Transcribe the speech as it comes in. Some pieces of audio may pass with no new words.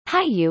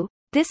Hi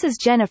this is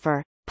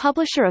Jennifer,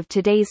 publisher of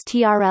today's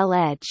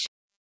TRL Edge.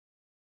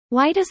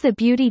 Why does the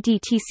beauty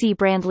DTC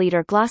brand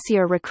leader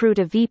GLOSSIER recruit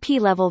a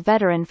VP-level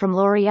veteran from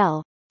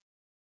L'Oreal?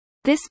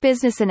 This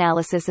business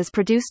analysis is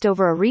produced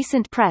over a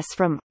recent press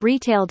from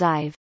Retail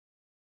Dive.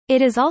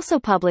 It is also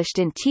published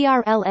in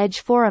TRL Edge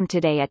forum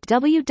today at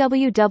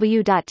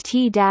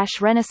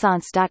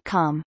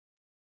www.t-renaissance.com.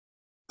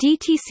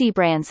 DTC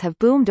brands have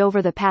boomed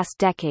over the past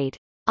decade,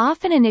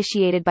 often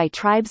initiated by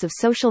tribes of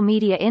social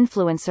media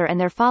influencer and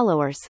their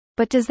followers,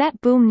 but does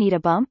that boom need a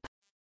bump?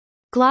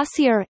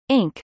 GLOSSIER,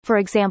 Inc., for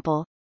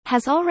example,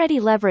 has already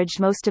leveraged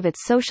most of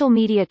its social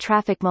media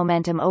traffic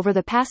momentum over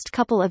the past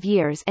couple of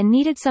years and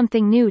needed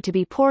something new to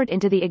be poured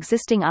into the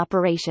existing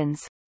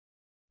operations.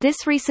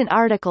 This recent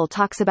article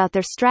talks about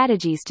their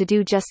strategies to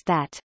do just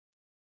that.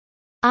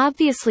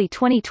 Obviously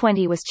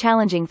 2020 was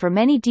challenging for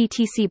many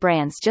DTC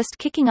brands just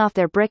kicking off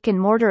their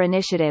brick-and-mortar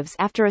initiatives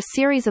after a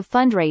series of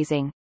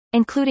fundraising,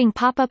 including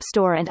pop-up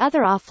store and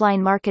other offline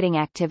marketing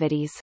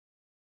activities.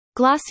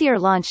 GLOSSIER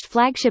launched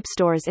flagship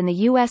stores in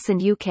the US and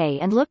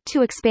UK and looked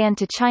to expand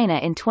to China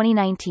in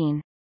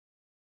 2019.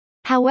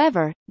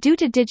 However, due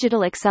to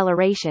digital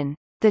acceleration,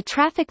 the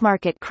traffic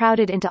market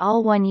crowded into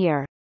all one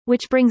year,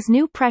 which brings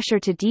new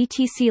pressure to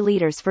DTC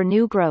leaders for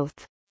new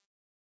growth.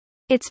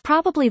 It's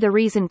probably the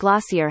reason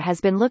GLOSSIER has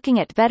been looking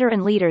at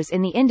veteran leaders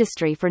in the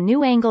industry for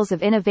new angles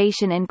of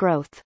innovation and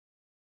growth.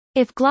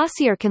 If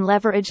GLOSSIER can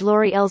leverage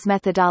L'Oreal's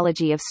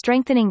methodology of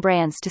strengthening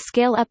brands to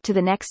scale up to the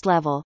next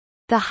level,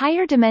 the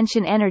higher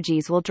dimension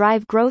energies will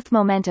drive growth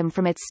momentum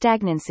from its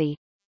stagnancy.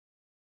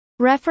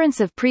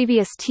 Reference of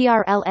previous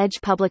TRL Edge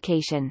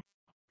publication.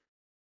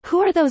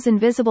 Who are those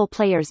invisible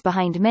players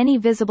behind many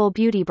visible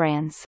beauty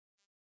brands?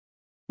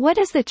 What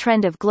is the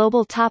trend of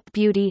global top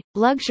beauty,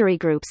 luxury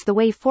groups the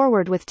way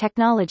forward with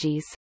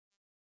technologies?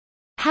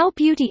 How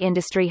beauty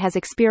industry has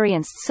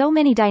experienced so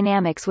many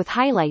dynamics with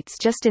highlights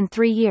just in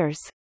 3 years.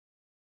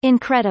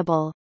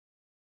 Incredible.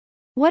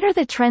 What are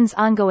the trends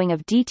ongoing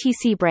of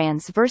DTC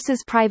brands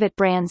versus private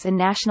brands and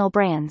national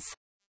brands?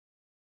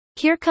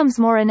 Here comes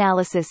more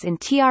analysis in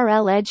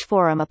TRL Edge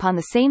forum upon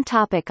the same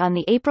topic on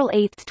the April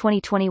 8,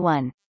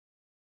 2021.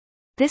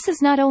 This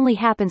is not only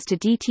happens to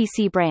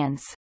DTC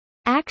brands.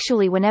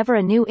 Actually, whenever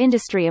a new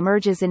industry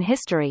emerges in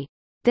history,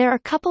 there are a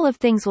couple of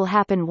things will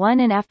happen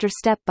one and after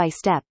step by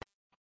step.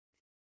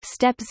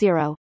 Step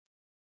 0.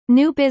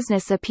 New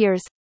business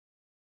appears.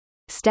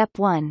 Step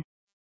 1.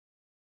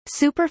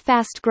 Super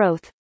fast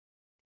growth.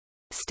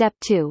 Step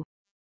 2.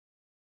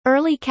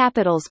 Early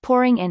capitals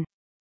pouring in.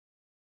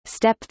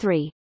 Step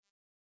 3.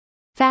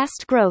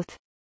 Fast growth.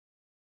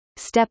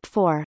 Step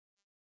 4.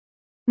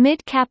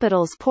 Mid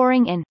capitals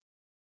pouring in.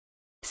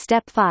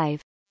 Step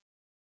 5.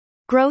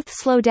 Growth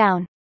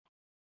slowdown.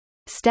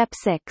 Step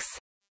 6.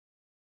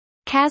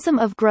 Chasm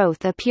of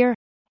growth appear.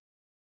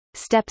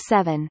 Step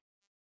 7.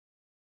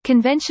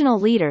 Conventional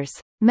leaders,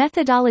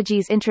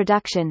 methodologies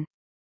introduction.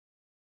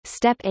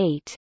 Step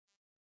 8.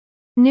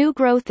 New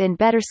growth in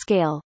better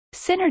scale,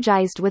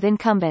 synergized with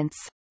incumbents.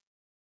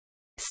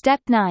 Step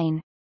 9.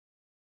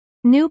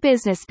 New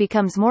business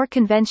becomes more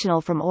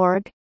conventional from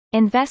org,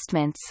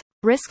 investments,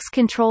 risks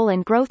control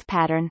and growth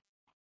pattern.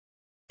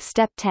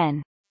 Step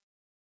 10.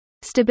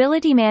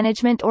 Stability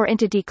management or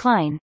into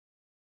decline.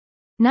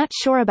 Not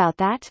sure about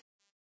that?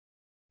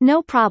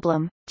 No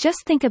problem,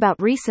 just think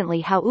about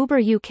recently how Uber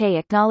UK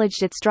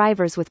acknowledged its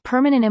drivers with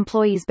permanent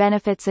employees'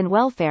 benefits and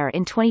welfare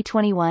in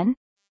 2021.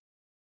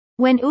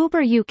 When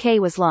Uber UK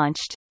was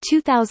launched,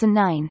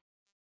 2009.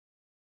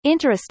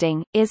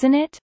 Interesting, isn't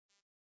it?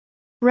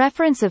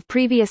 Reference of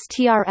previous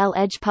TRL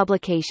Edge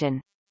publication.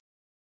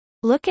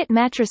 Look at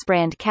mattress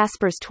brand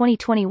Casper's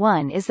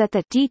 2021. Is that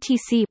the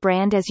DTC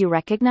brand as you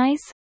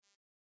recognize?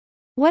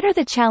 What are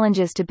the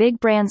challenges to big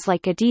brands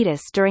like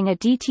Adidas during a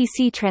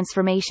DTC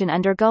transformation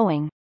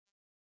undergoing?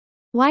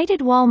 Why did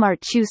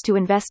Walmart choose to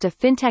invest a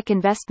fintech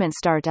investment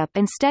startup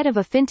instead of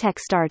a fintech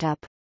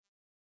startup?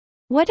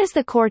 What is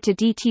the core to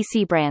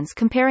DTC brands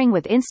comparing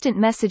with instant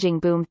messaging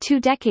boom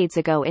 2 decades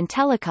ago in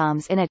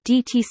telecoms in a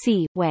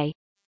DTC way?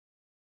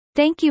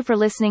 Thank you for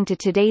listening to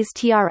today's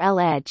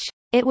TRL Edge.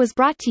 It was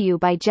brought to you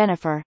by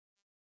Jennifer.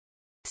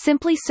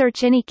 Simply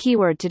search any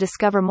keyword to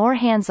discover more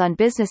hands-on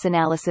business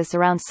analysis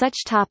around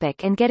such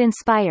topic and get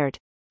inspired.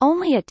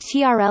 Only at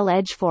TRL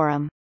Edge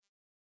forum.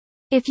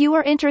 If you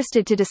are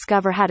interested to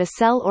discover how to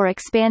sell or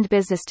expand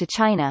business to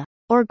China,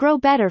 or grow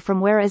better from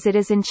whereas it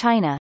is in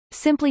China,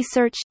 simply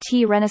search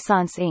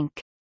T-Renaissance Inc.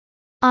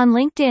 on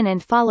LinkedIn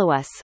and follow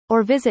us,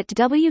 or visit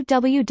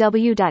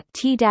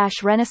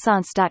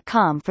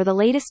www.t-renaissance.com for the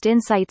latest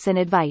insights and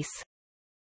advice.